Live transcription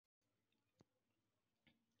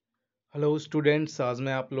Hello students, आज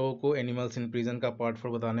मैं आप लोगों को एनिमल्स इन प्रिजन का पार्ट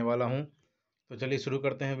 4 बताने वाला हूं। तो चलिए शुरू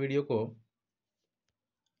करते हैं वीडियो को।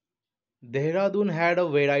 Dehradun had a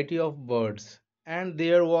variety of birds and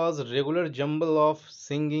there was regular jumble of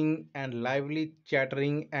singing and lively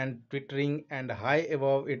chattering and twittering and high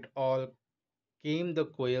above it all came the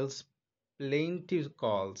coils plaintiff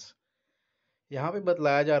calls. यहाँ पे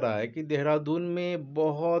बतलाया जा रहा है कि देहरादून में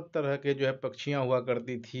बहुत तरह के जो है पक्षियाँ हुआ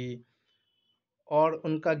करती थी और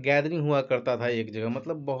उनका गैदरिंग हुआ करता था एक जगह।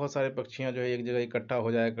 मतलब बहुत सारे पक्षियाँ जो है एक जगह इकट्ठा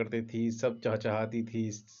हो जाया करती थी, सब चहचहाती थी,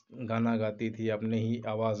 गाना गाती थी अपने ही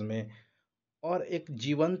आवाज़ में। और एक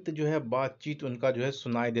जीवंत जो है बातचीत उनका जो है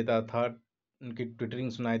सुनाई देता था, उनकी ट्विटरिंग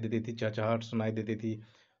सुनाई देती थी, चहचहाट सुनाई देती थी।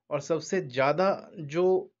 और सबसे ज़्यादा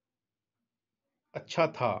जो अच्छा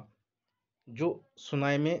था, जो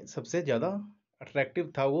सुनाई में सबसे ज़्यादा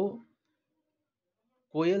अट्रैक्टिव था, वो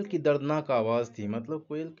कोयल की दर्दनाक आवाज़ थी। मतलब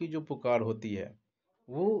कोयल की जो पुकार होती है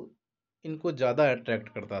वो इनको ज़्यादा अट्रैक्ट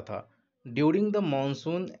करता था। During the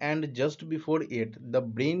monsoon and just before it the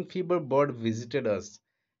brain fever bird visited us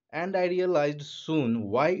and I realised soon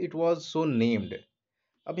why it was so named.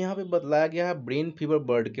 अब यहाँ पे बतलाया गया है ब्रेन फीवर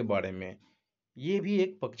बर्ड के बारे में। ये भी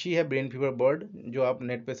एक पक्षी है, ब्रेन फीवर बर्ड, जो आप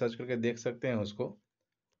नेट पे सर्च करके देख सकते हैं उसको।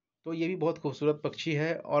 तो ये भी बहुत खूबसूरत पक्षी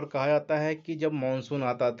है और कहा जाता है कि जब मानसून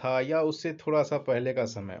आता था या उससे थोड़ा सा पहले का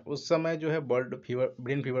समय, उस समय जो है bird fever,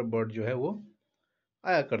 brain fever bird जो है वो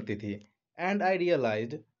आया करती थी। And I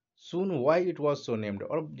realised soon why it was so named.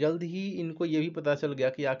 और जल्द ही इनको ये भी पता चल गया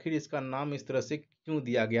कि आखिर इसका नाम इस तरह से क्यों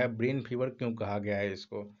दिया गया है, ब्रेन फीवर क्यों कहा गया है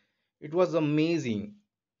इसको। It was amazing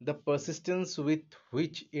the persistence with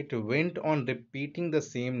which it went on repeating the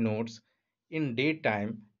same notes in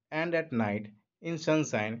daytime and at night, in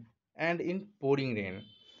sunshine and in pouring rain।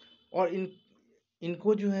 और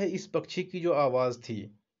इनको जो है इस पक्षी की जो आवाज़ थी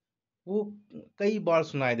वो कई बार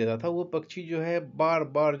सुनाई देता था। वो पक्षी जो है बार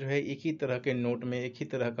बार जो है एक ही तरह के नोट में एक ही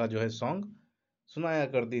तरह का जो है सॉन्ग सुनाया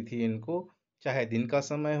करती थी इनको। चाहे दिन का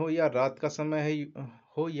समय हो या रात का समय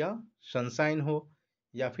हो या सनशाइन हो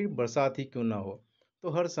या फिर बरसात ही क्यों ना हो, तो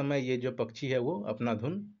हर समय ये जो पक्षी है वो अपना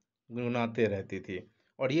धुन गुनगुनाते रहती थी।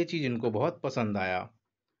 और ये चीज़ इनको बहुत पसंद आया।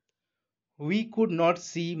 We could not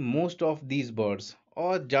C most of these birds.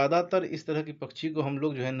 और ज़्यादातर इस तरह की पक्षी को हम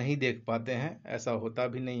लोग जो है नहीं देख पाते हैं, ऐसा होता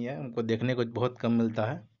भी नहीं है, उनको देखने को बहुत कम मिलता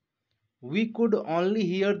है। We could only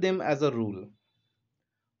hear them as a rule.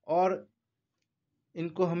 और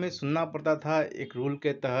इनको हमें सुनना पड़ता था एक रूल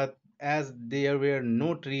के तहत, as there where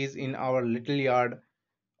no trees in our little yard.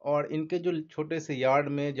 और इनके जो छोटे से यार्ड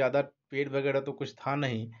में ज़्यादा पेड़ वगैरह तो कुछ था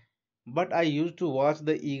नहीं। But I use to watch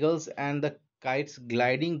the eagles and the kites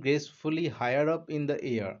gliding gracefully higher up in the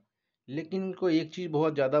air. लेकिन इनको एक चीज़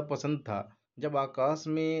बहुत ज़्यादा पसंद था, जब आकाश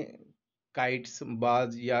में काइट्स,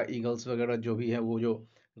 बाज या ईगल्स वगैरह जो भी है वो जो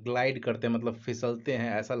ग्लाइड करते हैं, मतलब फिसलते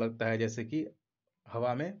हैं, ऐसा लगता है जैसे कि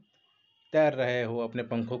हवा में तैर रहे हो अपने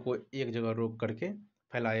पंखों को एक जगह रोक करके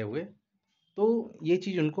फैलाए हुए। तो ये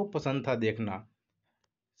चीज़ उनको पसंद था देखना।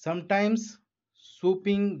 sometimes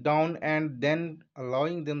swooping down and then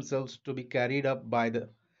allowing themselves to be carried up by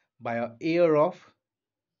a air of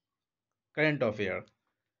current of air।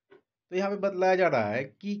 तो यहाँ पे बतलाया जा रहा है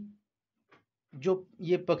कि जो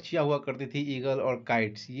ये पक्षियाँ हुआ करती थी, ईगल और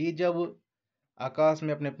काइट्स, ये जब आकाश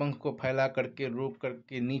में अपने पंख को फैला करके रोक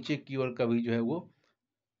करके नीचे की ओर कभी जो है वो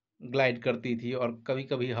ग्लाइड करती थी, और कभी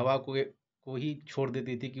कभी हवा को ही छोड़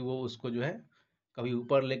देती थी कि वो उसको जो है कभी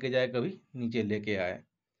ऊपर लेके जाए कभी नीचे लेके आए।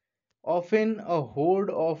 Often a horde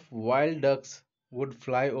of wild ducks would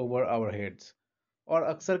fly over our heads। और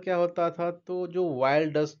अक्सर क्या होता था, तो जो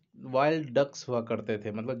वाइल्ड डक्स हुआ करते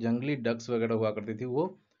थे, मतलब जंगली डक्स वगैरह हुआ करती थी,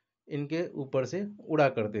 वो इनके ऊपर से उड़ा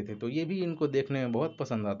करते थे। तो ये भी इनको देखने में बहुत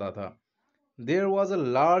पसंद आता था। There was a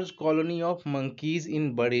large colony of monkeys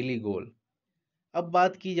इन बरेली गोल। अब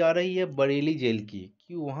बात की जा रही है बरेली जेल की,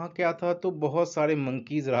 कि वहाँ क्या था, तो बहुत सारे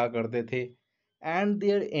मंकीज रहा करते थे। And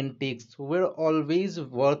there antics where always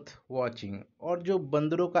worth watching. और जो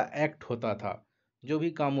बंदरों का एक्ट होता था, जो भी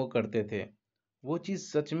काम वो करते थे, वो चीज़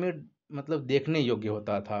सच में मतलब देखने योग्य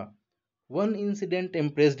होता था। वन इंसिडेंट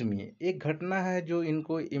इम्प्रेस्ड मी। एक घटना है जो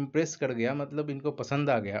इनको इम्प्रेस कर गया, मतलब इनको पसंद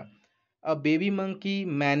आ गया। A baby monkey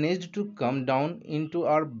manage to come down in to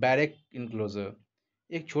our barrack enclosure.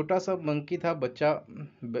 एक छोटा सा मंकी था, बच्चा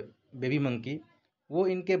बेबी मंकी, वो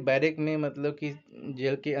इनके बैरक में, मतलब कि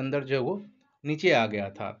जेल के अंदर जो है वो नीचे आ गया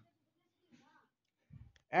था।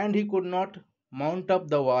 And he could not mount up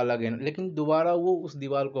the wall again. लेकिन दोबारा वो उस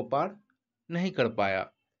दीवार को पार नहीं कर पाया।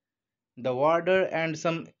 The वार्डर and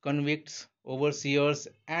some convicts, ओवरसियर्स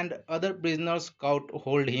and other prisoners cout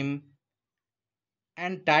hold him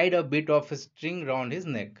and Tide a bit of string round his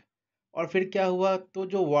neck. और फिर क्या हुआ, तो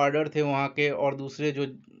जो वार्डर थे वहाँ के और दूसरे जो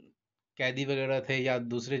कैदी वगैरह थे या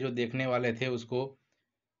दूसरे जो देखने वाले थे उसको,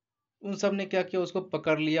 उन सब ने क्या किया, उसको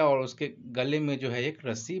पकड़ लिया और उसके गले में जो है एक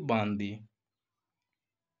रस्सी बांध दी।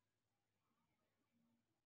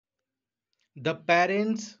 The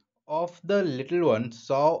parents of the little one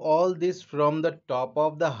saw all this from the top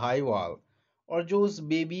of the high wall। और जो उस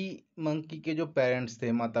बेबी मंकी के जो पेरेंट्स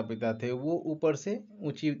थे, माता पिता थे, वो ऊपर से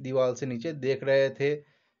ऊंची दीवार से नीचे देख रहे थे।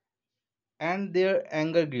 एंड देयर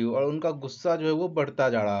एंगर ग्रू, और उनका गुस्सा जो है वो बढ़ता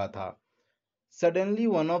जा रहा था। सडनली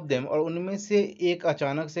वन ऑफ देम, और उनमें से एक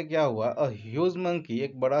अचानक से क्या हुआ, अ ह्यूज मंकी,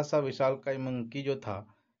 एक बड़ा सा विशालकाय मंकी जो था,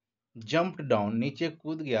 जंप्ड डाउन, नीचे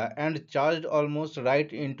कूद गया, and charged almost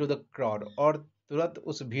right into the crowd, और तुरंत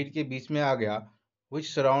उस भीड़ के बीच में आ गया, विच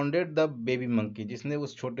सराउंडेड द बेबी मंकी, जिसने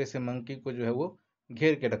उस छोटे से मंकी को जो है वो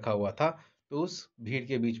घेर के रखा हुआ था। तो उस भीड़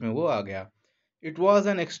के बीच में वो आ गया। It was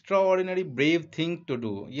an extra ordinary brave thing to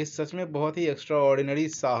do, ये सच में बहुत ही एक्स्ट्रा ऑर्डिनरी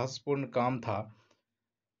साहसपूर्ण काम था।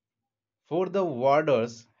 For the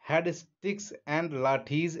warders had sticks and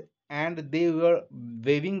lathis, and they were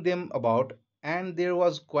waving them about, and there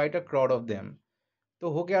was quite a crowd of them। तो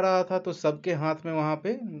हो क्या रहा था, तो सबके हाथ में, वहां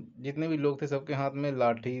पे जितने भी लोग थे सबके हाथ में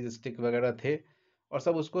लाठी स्टिक वगैरह थे, और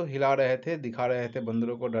सब उसको हिला रहे थे, दिखा रहे थे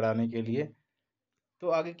बंदरों को डराने के लिए। तो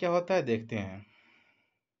आगे क्या होता है देखते हैं।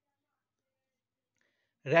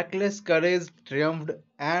 Reckless courage triumphed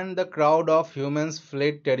and the crowd of humans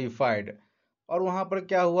fled terrified। और वहां पर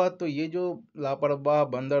क्या हुआ, तो ये जो लापरवाह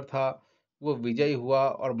बंदर था वो विजयी हुआ,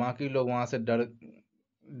 और बाकी लोग वहां से डर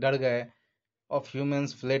डर गए। Of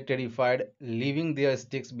humans fled terrified leaving their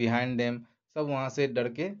sticks behind them, सब वहां से डर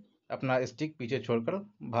के अपना स्टिक पीछे छोड़कर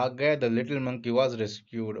भाग गए। The little monkey was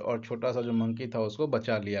rescued, और छोटा सा जो मंकी था उसको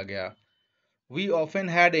बचा लिया गया। We often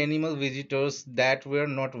had animal visitors that where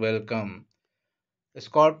not welcome.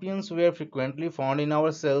 Scorpions were frequently found in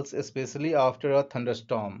our cells, especially after a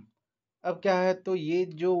thunderstorm। अब क्या है, तो ये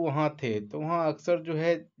जो वहाँ थे, तो वहाँ अक्सर जो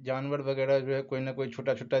है जानवर वगैरह जो है, कोई ना कोई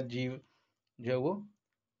छोटा छोटा जीव जो है वो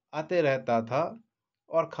आते रहता था।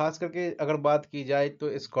 और खास करके अगर बात की जाए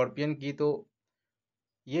तो स्कॉर्पियन की, तो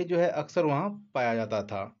ये जो है अक्सर वहाँ पाया जाता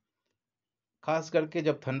था, खास करके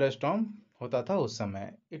जब थंडरस्टॉर्म होता था उस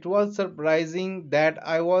समय। It was surprising that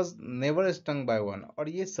I was never stung by one, और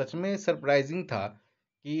ये सच में सरप्राइजिंग था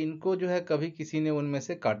कि इनको जो है कभी किसी ने उनमें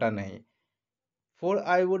से काटा नहीं। For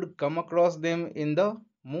I would come across them in the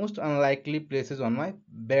most unlikely places, on my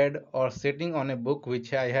bed or sitting on a book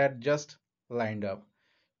which I had just lined up।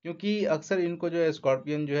 क्योंकि अक्सर इनको जो है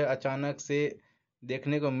स्कॉर्पियन जो है अचानक से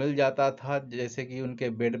देखने को मिल जाता था, जैसे कि उनके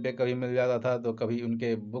बेड पे कभी मिल जाता था, तो कभी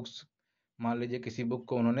उनके बुक्स, मान लीजिए किसी बुक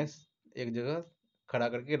को उन्होंने एक जगह खड़ा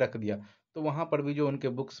करके रख दिया, तो वहां पर भी जो उनके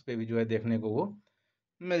बुक्स पे भी जो है देखने को वो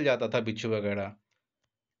मिल जाता था बिच्छू वगैरह।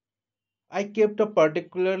 I kept a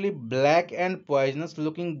particularly black and poisonous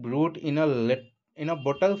looking brute in a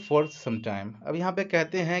bottle for some time। अब यहाँ पे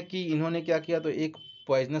कहते हैं कि इन्होंने क्या किया, तो एक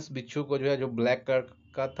पॉइजनस बिच्छू को जो है, जो ब्लैक कलर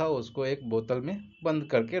का था, उसको एक बोतल में बंद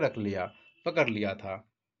करके रख लिया, पकड़ लिया था।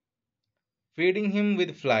 Feeding him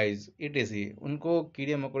with flies it उनको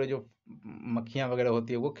कीड़े मकोड़े जो मक्खियाँ वगैरह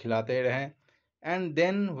होती है वो खिलाते रहे। And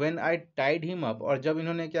then when I Tide him up, और जब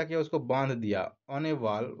इन्होंने क्या किया, उसको बांध दिया, on A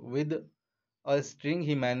wall with a string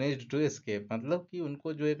he managed to escape, मतलब कि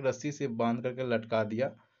उनको जो एक रस्सी से बांध करके लटका दिया,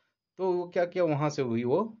 तो वो क्या किया, वहां से हुई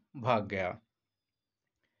वो भाग गया।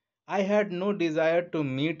 I had no desire to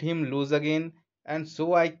meet him loose again, and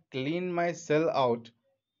so I clean my sell out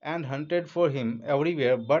and hunted for him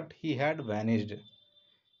everywhere, but he had vanished.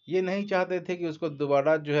 ये नहीं चाहते थे कि उसको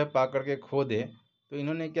दोबारा जो है पा करके खो दे, तो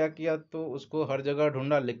इन्होंने क्या किया, तो उसको हर जगह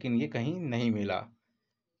ढूंढा, लेकिन ये कहीं नहीं मिला।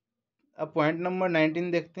 अब पॉइंट नंबर 19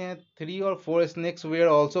 देखते हैं। 3 or 4 snacks were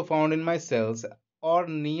also found in my sales और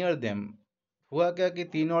नियर देम। हुआ क्या कि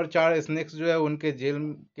 3 और 4 स्नेक्स जो है उनके जेल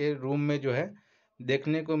के रूम में जो है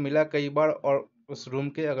देखने को मिला कई बार, और उस रूम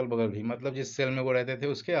के अगल बगल भी, मतलब जिस सेल में वो रहते थे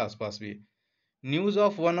उसके आसपास भी। News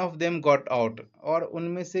of one of them got out, और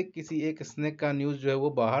उनमें से किसी एक स्नेक का न्यूज जो है वो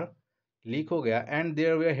बाहर लीक हो गया। And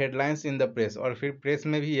there where headlines in the press, और फिर प्रेस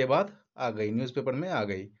में भी ये बात आ गई, न्यूज़पेपर में आ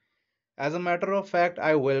गई। As a matter of fact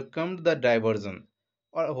I welcomed the diversion.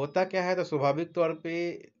 और होता क्या है, तो स्वाभाविक तौर पे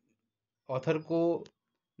ऑथर को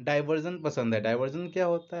डाइवर्जन पसंद है। डाइवर्जन क्या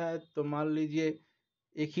होता है, तो मान लीजिए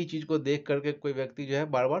एक ही चीज को देख करके कोई व्यक्ति जो है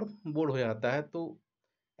बार बार बोर हो जाता है, तो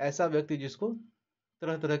ऐसा व्यक्ति जिसको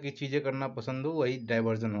तरह तरह की चीजें करना पसंद हो, वही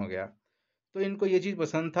डाइवर्जन हो गया। तो इनको ये चीज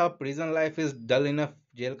पसंद था। Prison life is dull enough,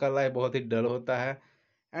 jail का लाइफ बहुत ही डल होता है।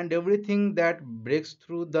 And everything that breaks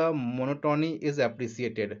through the monotony is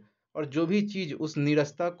appreciated, और जो भी चीज उस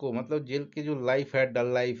नीरसता को, मतलब जेल की जो लाइफ है,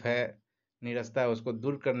 डल लाइफ है, नीरसता है, उसको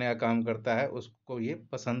दूर करने का काम करता है, उसको ये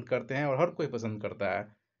पसंद करते हैं, और हर कोई पसंद करता है।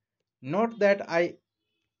 नॉट दैट आई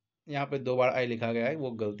यहाँ पे 2 बार आई लिखा गया है,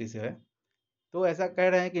 वो गलती से है। तो ऐसा कह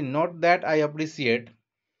रहे हैं कि नॉट दैट आई अप्रिसिएट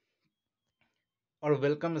और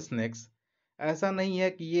वेलकम स्नेक्स, ऐसा नहीं है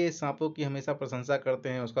कि ये सांपों की हमेशा प्रशंसा करते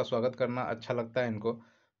हैं, उसका स्वागत करना अच्छा लगता है इनको,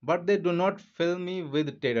 but they do not fill me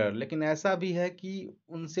with terror, लेकिन ऐसा भी है कि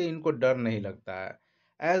उनसे इनको डर नहीं लगता है,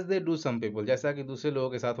 as they do some people, जैसा कि दूसरे लोगों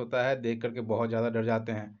के साथ होता है, देख करके बहुत ज़्यादा डर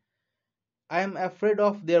जाते हैं। I am afraid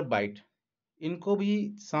of their bite, इनको भी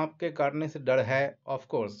सांप के काटने से डर है, ऑफ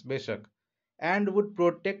कोर्स, बेशक। And would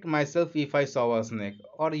protect my self if I saw a snake,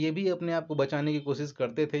 और ये भी अपने आप को बचाने की कोशिश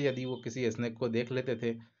करते थे यदि वो किसी स्नेक को देख लेते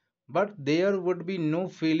थे। But there would be know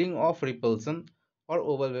feeling of repulsion और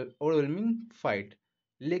ओवरवेलमिंग फाइट,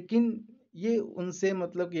 लेकिन ये उनसे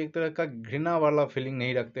मतलब कि एक तरह का घृणा वाला फीलिंग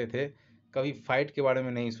नहीं रखते थे, कभी फाइट के बारे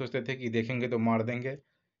में नहीं सोचते थे कि देखेंगे तो मार देंगे।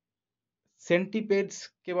 सेंटीपेड्स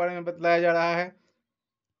के बारे में बतलाया जा रहा है,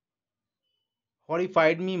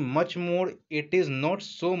 horrified me much more. It is not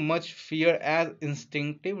so much fear as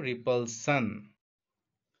instinctive repulsion.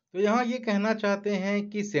 तो यहाँ ये कहना चाहते हैं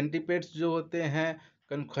कि सेंटीपेड्स जो होते हैं,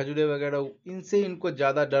 खजूरे वगैरह, इनसे इनको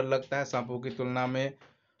ज़्यादा डर लगता है सांपों की तुलना में।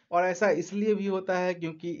 और ऐसा इसलिए भी होता है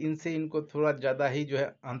क्योंकि इनसे इनको थोड़ा ज़्यादा ही जो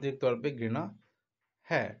है आंतरिक तौर पे घृणा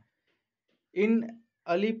है। इन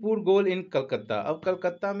अलीपुर गोल इन कलकत्ता, अब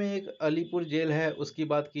कलकत्ता में एक अलीपुर जेल है, उसकी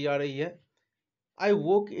बात की जा रही है। आई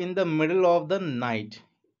वोक in the middle of the night,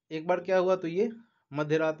 एक बार क्या हुआ तो ये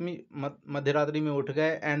मध्यरात्रि में उठ गए,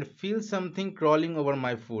 and feel something crawling over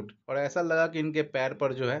my foot, और ऐसा लगा कि इनके पैर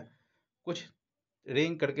पर जो है कुछ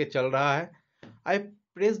रेंग करके चल रहा है। आई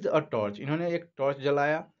प्रेस्ड अ टॉर्च, इन्होंने एक टॉर्च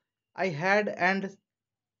जलाया। I had and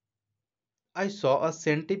I saw a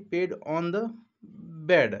centipede on the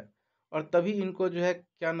bed, और तभी इनको जो है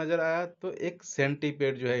क्या नजर आया तो एक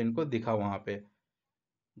सेंटीपेड जो है इनको दिखा वहां पे,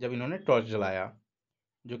 जब इन्होंने टॉर्च जलाया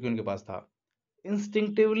जो कि उनके पास था।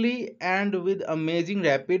 Instinctively and with amazing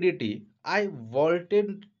rapidity, I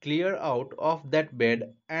vaulted clear out of that bed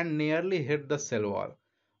and nearly hit the cell wall.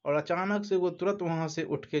 और अचानक से वो तुरंत वहां से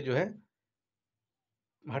उठ के जो है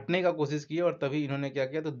हटने का कोशिश किया, और तभी इन्होंने क्या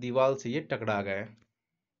किया तो दीवार से ये टकरा गए।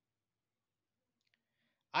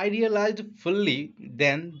 I realized fully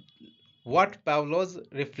then what Pavlov's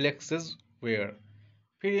reflexes were.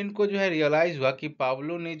 फिर इनको जो है रियलाइज हुआ कि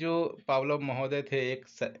पावलोव महोदय थे,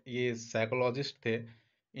 ये साइकोलॉजिस्ट थे,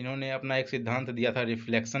 इन्होंने अपना एक सिद्धांत दिया था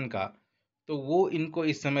रिफ्लेक्शन का, तो वो इनको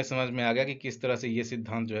इस समय समझ में आ गया कि किस तरह से ये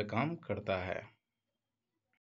सिद्धांत जो है काम करता है।